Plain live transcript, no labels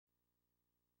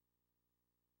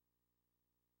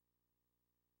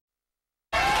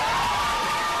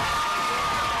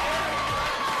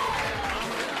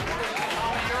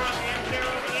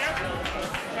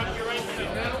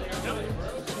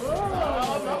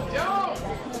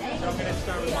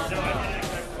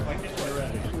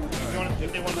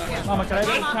Mama, can I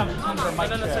just come to my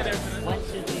chair? 1,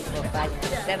 2, 3, 4, 5,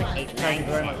 6, 7, 8, 9, Thank you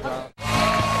very 10. much, Bob.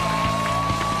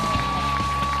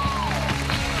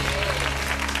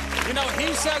 You know,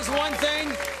 he says one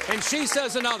thing and she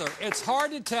says another. It's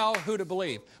hard to tell who to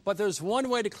believe. But there's one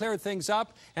way to clear things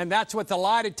up, and that's with the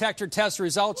lie detector test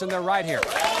results, and they're right here.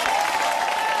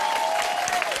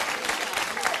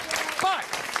 But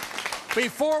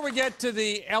before we get to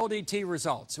the LDT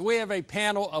results, we have a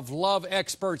panel of love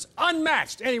experts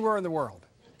unmatched anywhere in the world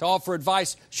to offer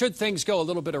advice should things go a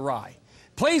little bit awry.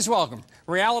 Please welcome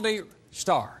reality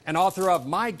star and author of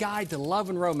My Guide to Love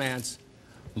and Romance,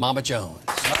 Mama Jones.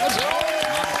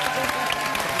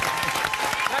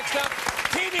 Next up,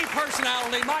 TV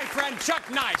personality, my friend Chuck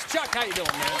Nice. Chuck, how you doing,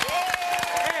 man?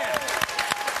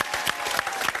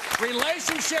 And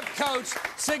relationship coach,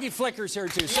 Siggy Flicker's here,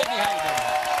 too. Siggy, how you doing?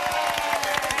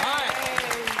 All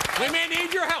right. We may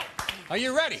need your help. Are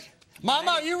you ready?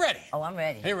 Mama, are you ready? Oh, I'm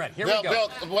ready. You're ready. Here we go. Bill,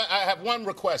 I have one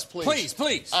request, please.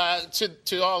 Please.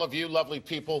 To all of you lovely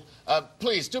people,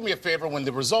 please do me a favor. When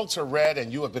the results are read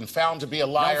and you have been found to be a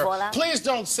liar, please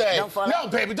don't say, no,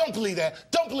 baby, don't believe that.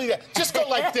 Don't believe that. Just go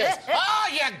like this. Oh,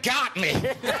 you got me. Oh,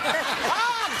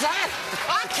 Dad,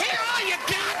 I can't. Oh, you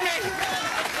got me.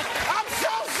 I'm so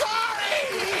sorry.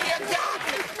 You got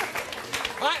me.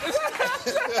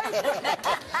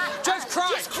 Just cry.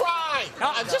 Just cry.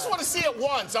 I just want to see it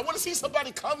once. I want to see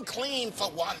somebody come clean for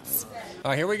once.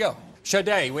 All right, here we go.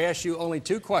 Sade, we ask you only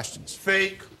 2 questions.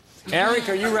 Fake. Eric,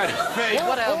 are you ready? Fake.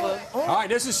 Whatever. All right,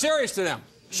 this is serious to them.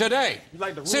 Sade. You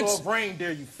like the Rudolph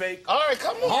reindeer, you fake. All right,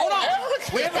 come on. Hold on.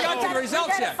 Eric. We haven't got the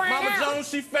results yet. Mama Jones,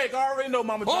 she fake. I already know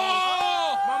Mama Jones.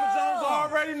 Oh! Mama Jones, I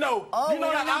already know. Oh, you know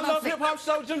that yeah, I Love Hip Hop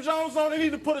show Jim Jones on? They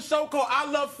need to put a show called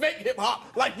I Love Fake Hip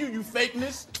Hop. Like you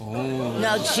fakeness.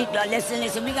 No,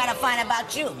 listen, we gotta find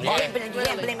about you. You can't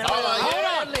blame it all on you. Hold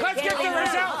on. Let's get the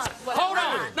results. Hold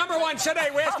on. Number 1,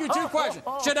 Sade, we ask you 2 questions.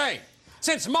 Sade,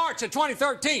 since March of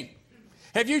 2013,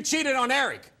 have you cheated on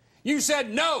Eric? You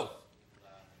said no.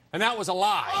 And that was a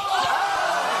lie.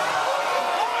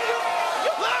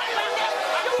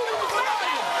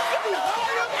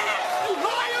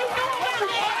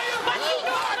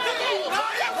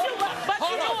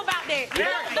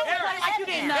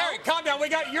 Eric, calm down. We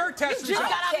got your test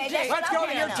results. Let's go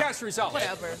to your test results.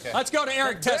 Let's go to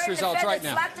Eric's test results right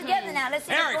now.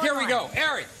 Eric, here we go.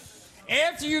 Eric,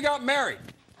 after you got married,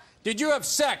 did you have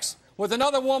sex with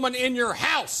another woman in your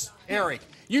house, Eric?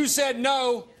 You said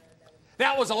no.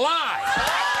 That was a lie.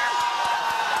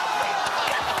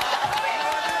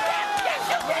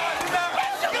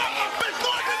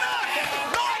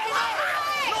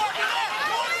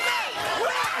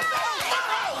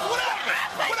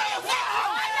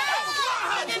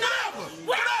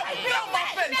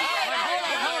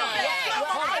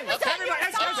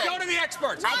 Let's go to the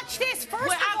experts. Watch this, first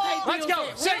of all. Let's go.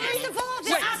 First of all,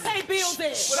 this I pay bills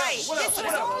is. Right. This is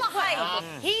all a hype.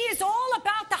 He is all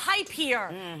about the hype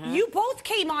here. You both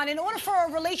came on. In order for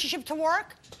a relationship to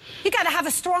work, you got to have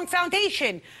a strong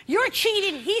foundation. You're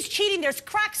cheating. He's cheating. There's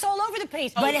cracks all over the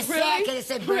place. But it's sad because it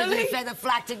said birds and feather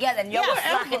flock together, and you're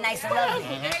flocking nice and lovely.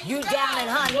 You down and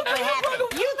hun, look what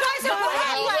happened. You guys are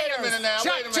Wait a minute now.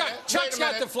 Chuck's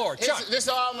got the floor. Chuck. This is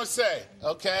all I'm going to say,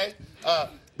 okay?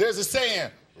 There's a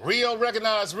saying, real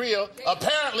recognize real.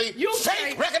 Apparently,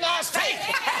 fake recognize fake.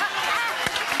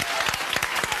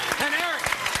 And Eric,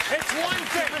 it's one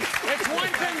thing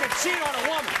to cheat on a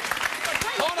woman.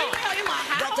 Hold on.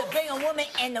 But to bring a woman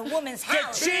in the woman's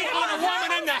house. To cheat on a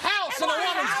woman in the house in a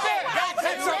woman's bed.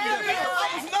 That's something different.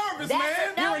 I was nervous,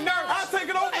 man. You were nervous. I'll take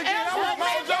it over again. I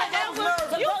was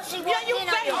nervous.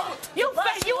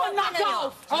 You will not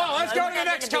go. Hold on, let's go to the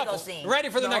next couple. Ready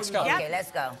for the next couple? Okay,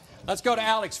 let's go. Let's go to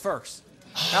Alex first.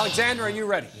 Alexandra, are you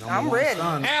ready? I'm ready.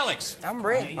 Alex. I'm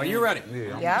ready. Are you ready?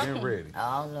 Yeah. I'm ready.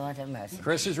 Oh, Lord have mercy.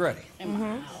 Chris is ready.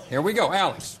 Here we go,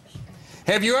 Alex.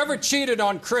 Have you ever cheated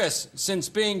on Chris since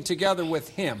being together with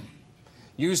him?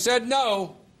 You said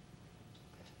no.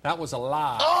 That was a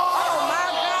lie. Oh, my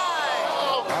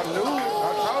God. I knew.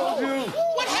 I told you.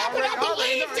 What happened? I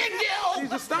believed in you.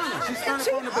 She's a stunner. She's stunning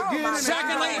from the beginning.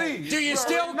 Secondly, do you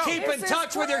still keep in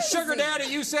touch with your sugar daddy?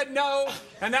 You said no,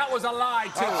 and that was a lie,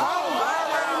 too. I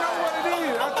already know what it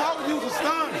is. I told you it was a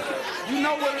stunner. You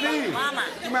know what it is. Mama.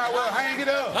 You might as well hang it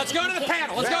up. Let's go to the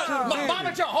panel. Let's go.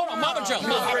 Mama Joe, hold on, Mama Joe. You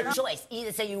had a choice.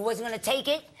 Either say you wasn't going to take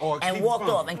it Or and keep walked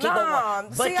going. off and keep on.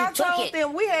 But See, you I took told it.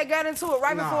 them we had got into it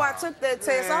right before I took that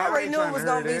test. I already knew it was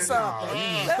going to be something.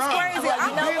 That's crazy. Well,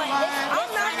 you know what? I'm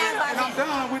not And I'm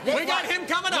done with We got him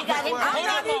coming up. got him. Hold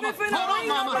on,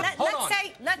 Mama. Hold on, Mama.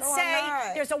 Let's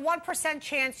say there's a 1%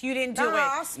 chance you didn't do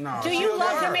it. No, do you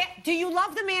love the man? Do you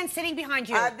love the man sitting behind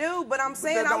you? I do, but I'm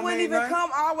saying I wouldn't even come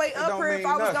all the way up here if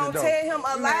I was gonna tell him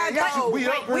a lie. We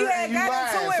had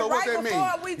got into it right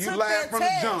before we took that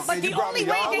test. But the only way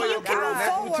that you can move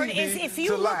forward is if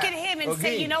you look at him and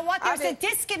say, you know what, there's a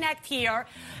disconnect here.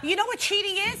 You know what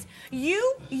cheating is?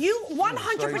 You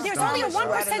 100%. There's only a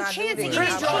 1% chance that you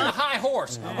Chris, you're on a high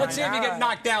horse. Let's see if you get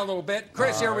knocked down a little bit.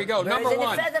 Chris, here we go. Number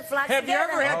one. Have you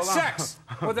ever had sex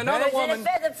with another woman?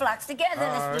 Feather flocks together.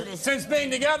 Let's do this. Since being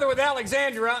together with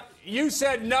Alexandra, you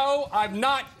said no, I've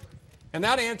not. And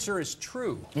that answer is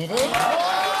true. It is.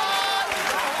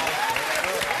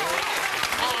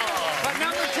 But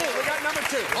number two, we got number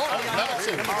two. Hold on,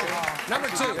 number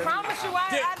two. I promise you,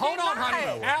 Hold on,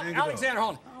 honey. Alexandra,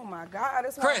 hold on. Oh my God,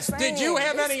 that's what Chris, I'm saying. did you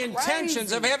have any It's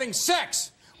intentions of crazy. having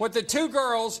sex with the two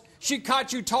girls she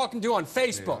caught you talking to on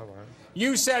Facebook?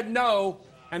 You said no,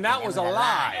 and that was a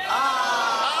lie.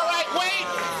 All right, wait.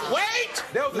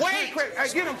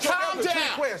 Hey, get him. Calm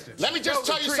down. Let me just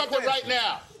tell you something right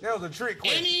now. That was a trick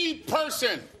question. Any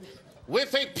person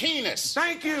with a penis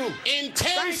Thank you.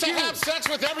 intends to have sex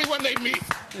with everyone they meet.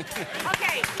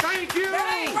 Okay. Thank you.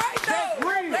 That ain't right,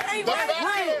 though. That ain't The right. fact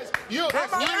is,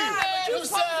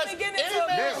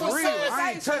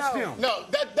 I ain't touched him. No,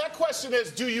 that question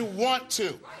is, do you want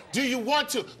to? Do you want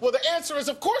to? Well, the answer is,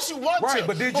 of course you want to. Right,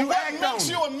 but did you act on it? What makes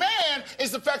you a man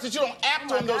is the fact that you don't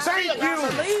act on those feelings. Thank you.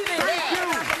 Believe it. Thank you.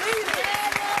 I believe it.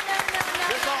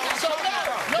 So now,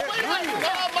 wait a minute.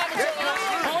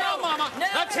 Hold on, Mama.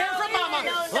 Let's hear from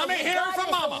Mama. Let me hear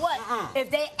from Mama. If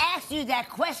they asked you that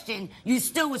question, you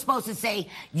still were supposed to say,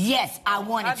 yes, I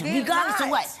wanted to. Regardless of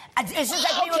what. It's just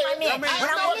like me with my man. When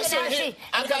I'm walking down the street.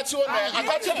 I got you on that. I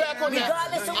got your back on that.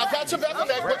 Regardless of what. I got your back on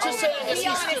that. What you're saying is Be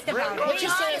honest about it. what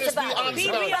you're saying is be honest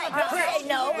about it. Don't say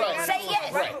no. Say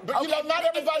yes. Right. But you know, not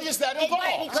everybody is that involved.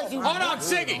 Hold on,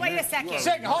 Siggy. Wait a second.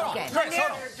 Siggy, hold on. Chris,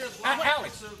 hold on.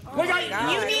 Alex, we got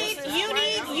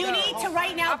You need to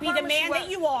right now be the man that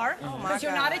you are, because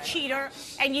you're not a cheater,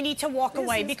 and you need to walk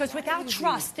away, because without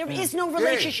trust, there is no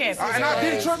relationship. And I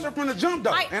didn't trust her from the jump,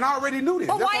 though. And I already knew this.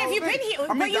 But That's why all have you I'm been saying. here?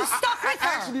 I mean, But you stuck with her.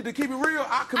 Actually, to keep it real,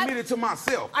 I committed to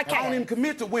myself. Okay. I don't even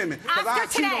commit to women, because I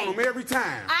After cheat today. on them every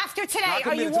time. After today, I are you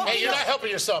committed to walking? Hey, you're not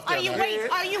helping yourself Are there, you man.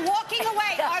 Are you walking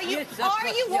away? Are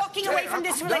you walking away from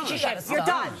this relationship? You're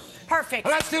done. Perfect.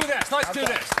 Let's do this. Let's do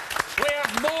this. We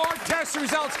have more test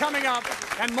results coming up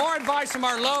and more advice from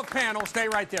our love panel. Stay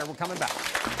right there. We're coming back.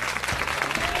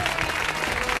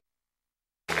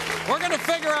 We're going to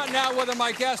figure out now whether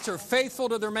my guests are faithful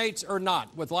to their mates or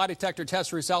not with lie detector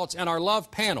test results, and our love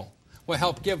panel will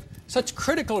help give such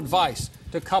critical advice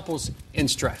to couples in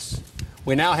stress.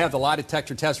 We now have the lie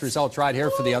detector test results right here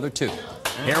for the other two.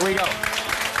 Here we go.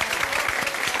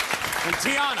 And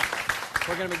Tiana,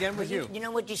 we're going to begin with you. You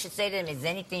know what you should say to them? Is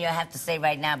there anything you have to say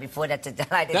right now before that to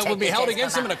lie detector That will be held test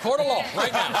against come him in a out? court of law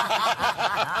right now.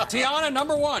 Tiana,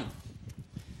 number one.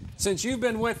 Since you've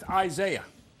been with Isaiah,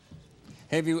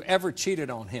 have you ever cheated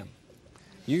on him?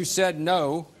 You said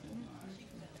no,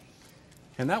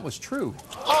 and that was true.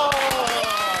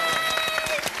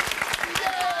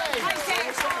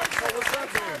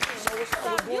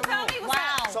 You tell me what's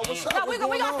up. So what's up? No,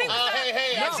 we got people.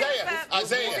 Hey,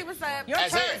 Isaiah,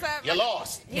 you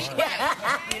lost.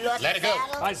 Let it go.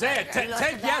 Isaiah,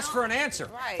 take yes for an answer.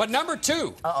 Right. But number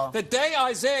two, the day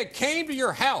Isaiah came to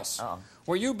your house,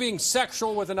 were you being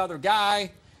sexual with another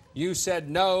guy? You said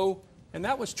no, and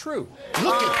that was true.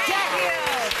 Look at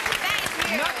that.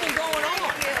 Thank you. Nothing going on.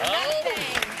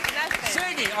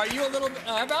 Nothing. Siggy, are you a little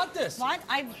about this? What?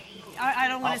 I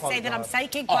don't want to say that I'm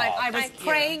psychic, but I was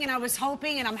praying and I was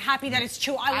hoping, and I'm happy that it's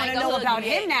true. I want to know about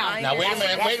him now. Now, wait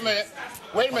a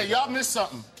minute. Y'all missed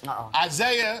something.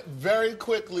 Isaiah very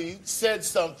quickly said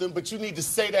something, but you need to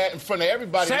say that in front of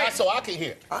everybody, not so I can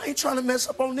hear. I ain't trying to mess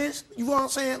up on this. You know what I'm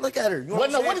saying? Look at her. You know Well,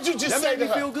 no, what did you just say that to made me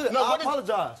her? feel good. No, I what did-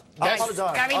 apologize. That's- I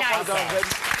apologize. Very nice. I apologize, baby.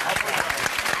 I apologize.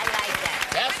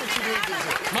 That's what you need to do.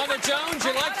 Mother Jones,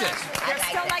 you like this? There's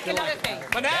still like another thing.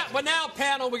 But now,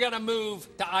 panel, we got to move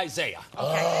to Isaiah.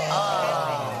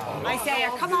 Isaiah,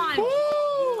 come on.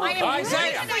 I am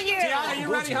Isaiah. ready for you. Tiana,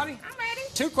 you ready, honey? I'm ready.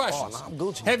 Two questions. Oh, no, I'm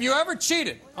Gucci. Have you ever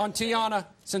cheated on Tiana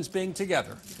since being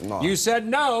together? No. You said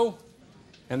no,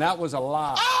 and that was a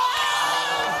lie.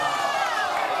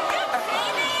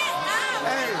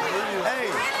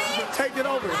 Hey, take it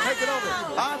over. Take it over.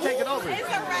 I'll take it over.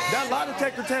 That lie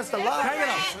detector test a lie. Take it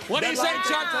up. What do you say, That lie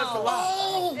detector Chuck? test a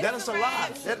lie. That is a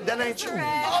lie. That ain't true.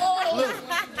 Look,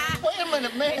 wait a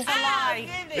minute, man. It's a lie.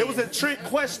 It was a trick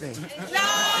question. Everybody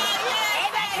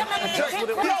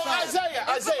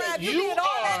Isaiah, you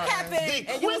are the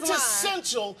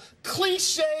quintessential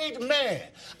cliched man.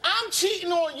 I'm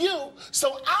cheating on you,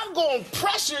 so I'm going to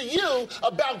pressure you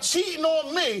about cheating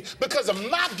on me because of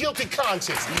my guilty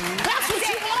conscience. That's what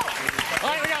you want. All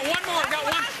right, we got one more. We got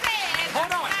one.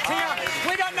 Hold on.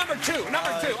 We got number two.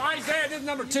 Isaiah, this is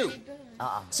number two.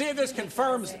 See if this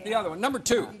confirms the other one. Number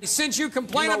two. Since you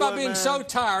complain about being so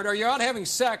tired or you're out having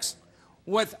sex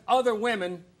with other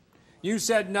women, you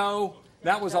said no.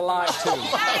 That was a lie, too.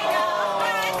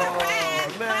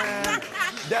 Man.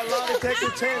 That lie detector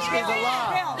test is a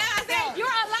lie. You're a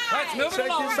lie. Let's move it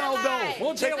along. Check this out, though.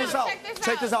 We'll check this out.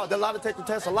 Check this out. The lie detector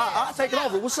test is a lie. I'll take it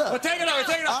over. What's up? Well, take it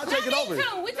over. I'll take it over.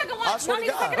 We took it one. I swear to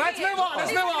God. Let's move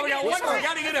on. We got one more. We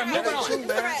got to get in. Moving on.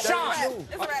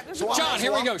 Sean,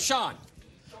 here we go. Sean.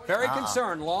 Very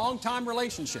concerned. Long-time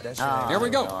relationship. Here we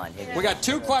go. We got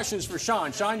two questions for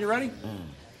Sean. Sean, you ready?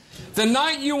 The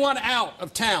night you went out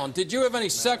of town, did you have any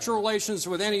sexual relations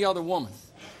with any other woman?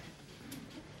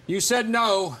 You said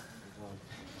no,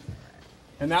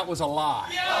 and that was a lie.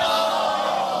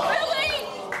 Really?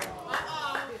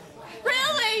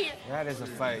 Really? That is a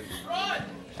fake.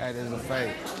 That is a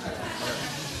fake.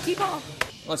 Keep on.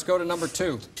 Let's go to number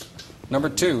two. Number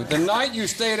two, the night you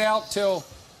stayed out till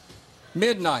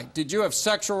midnight, did you have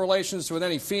sexual relations with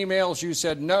any females? You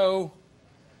said no.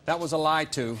 That was a lie,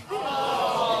 too.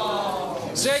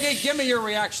 Siggy, give me your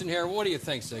reaction here. What do you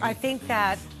think, Siggy? I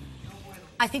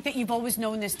think that you've always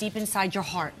known this deep inside your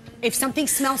heart. If something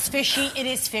smells fishy, it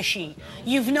is fishy.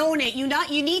 You've known it. You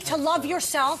need to love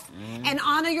yourself and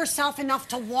honor yourself enough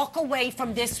to walk away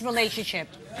from this relationship.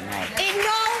 It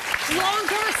no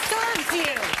longer serves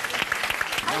you.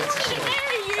 I wanted to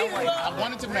marry you. I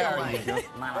wanted to marry you.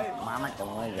 Mama,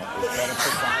 don't worry. It's better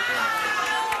put out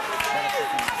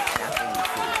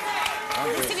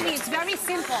there. Listen to me, it's very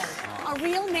simple. A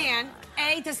real man,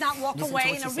 does not walk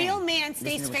away, and a real man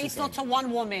stays faithful to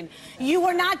one woman. You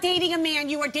are not dating a man,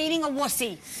 you are dating a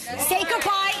wussy. Say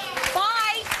goodbye,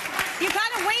 bye. You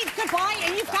gotta wave goodbye,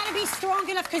 and you've gotta be strong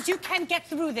enough because you can get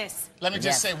through this. Let me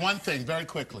just say one thing very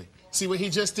quickly. See what he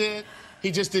just did?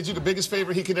 He just did you the biggest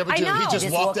favor he could ever do. He just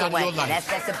walked out of your life.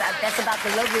 That's about the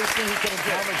loveliest thing he could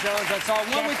have done. Jones, that's all.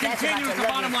 When we continue with the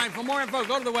bottom line, for more info,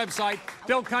 go to the website,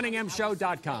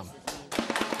 BillCunninghamShow.com.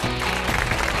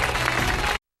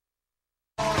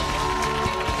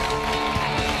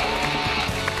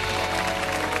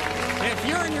 If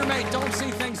you and your mate don't see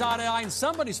things eye to eye and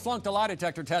somebody's flunked a lie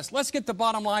detector test, let's get the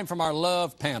bottom line from our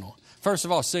love panel. First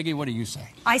of all, Siggy, what do you say?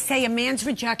 I say a man's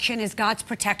rejection is God's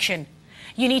protection.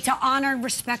 You need to honor and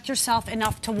respect yourself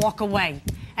enough to walk away.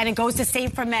 And it goes the same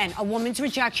for men. A woman's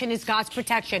rejection is God's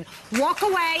protection. Walk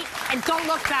away and don't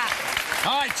look back.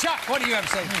 All right, Chuck, what do you have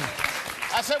to say?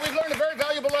 I said we've learned a very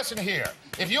valuable lesson here.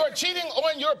 If you are cheating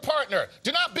on your partner,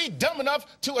 do not be dumb enough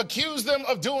to accuse them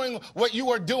of doing what you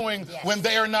are doing when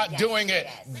they are not doing it.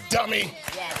 Dummy.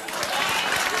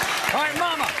 All right,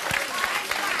 Mama.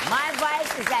 My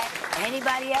advice is that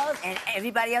anybody else and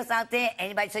everybody else out there,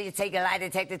 anybody tell you to take a lie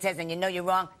detector test and you know you're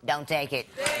wrong, don't take it.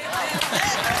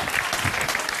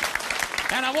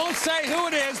 And I won't say who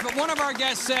it is, but one of our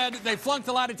guests said they flunked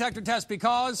the lie detector test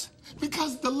because...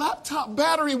 Because the laptop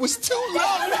battery was too low.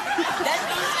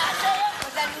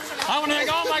 I want to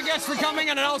thank all my guests for coming,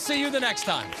 and I'll see you the next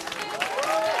time.